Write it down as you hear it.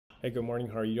Hey, good morning.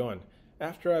 How are you doing?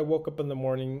 After I woke up in the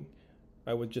morning,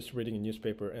 I was just reading a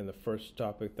newspaper, and the first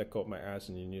topic that caught my eyes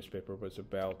in the newspaper was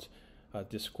about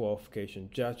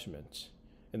disqualification judgment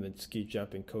in the ski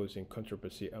jumping causing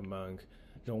controversy among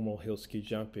normal hill ski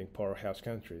jumping powerhouse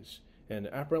countries. And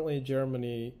apparently,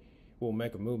 Germany will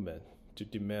make a movement to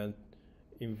demand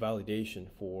invalidation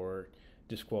for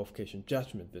disqualification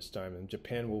judgment this time, and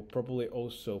Japan will probably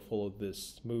also follow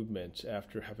this movement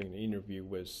after having an interview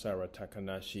with Sara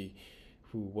Takanashi,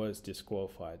 who was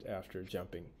disqualified after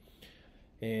jumping.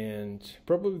 And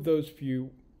probably those of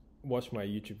you watch my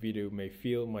YouTube video may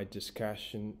feel my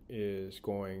discussion is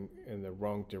going in the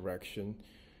wrong direction.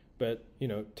 But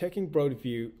taking broad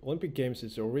view, Olympic Games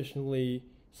is originally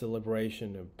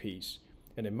celebration of peace,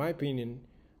 and in my opinion,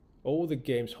 all the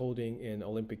games holding in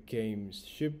Olympic Games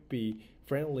should be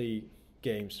friendly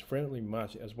games, friendly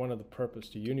match as one of the purpose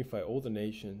to unify all the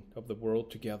nation of the world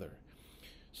together.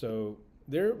 So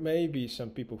there may be some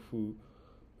people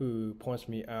who points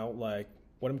me out like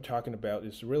what I'm talking about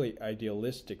is really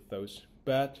idealistic those,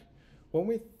 but when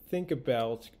we think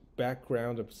about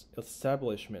background of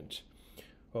establishment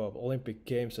of Olympic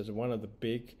Games as one of the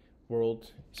big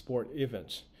world sport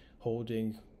events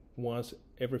holding once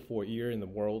every 4 years in the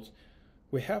world,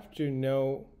 we have to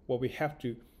know what we have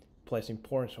to place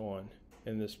importance on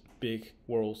in this big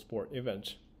world sport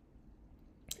event.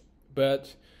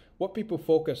 But what people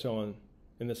focus on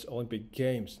in this Olympic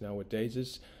Games nowadays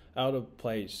is out of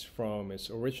place from its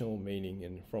original meaning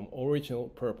and from original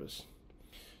purpose.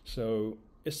 So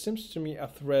it seems to me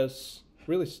athletes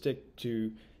really stick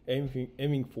to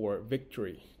aiming for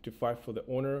victory, to fight for the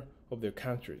honor of their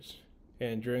countries.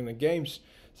 And during the games,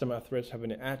 some athletes have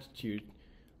an attitude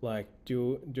like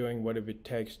doing whatever it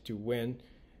takes to win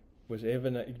with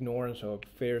even an ignorance of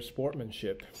fair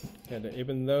sportsmanship. And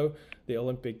even though the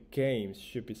Olympic Games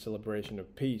should be celebration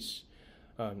of peace,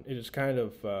 it is kind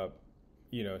of a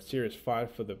serious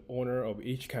fight for the honor of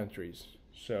each countries.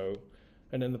 So,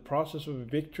 and in the process of a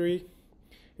victory,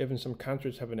 even some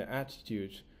countries have an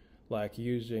attitude like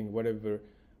using whatever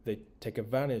they take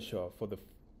advantage of for the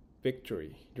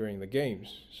victory during the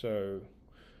games. So,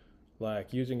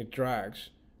 like using drugs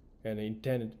and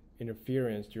intended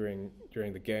interference during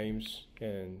the games,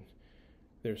 and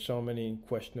there's so many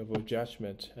questionable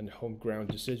judgments and home ground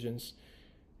decisions,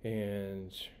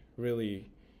 and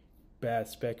really bad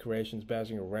speculations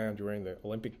buzzing around during the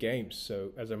Olympic Games.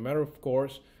 So, as a matter of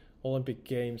course, Olympic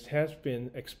Games has been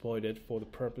exploited for the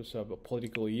purpose of a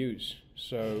political use.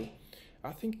 So,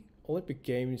 I think Olympic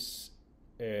Games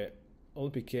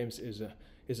is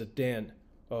a den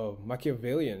of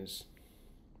Machiavellians.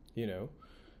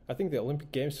 I think the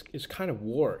Olympic Games is kind of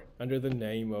war under the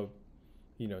name of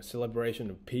celebration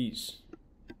of peace.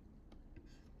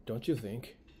 Don't you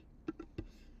think?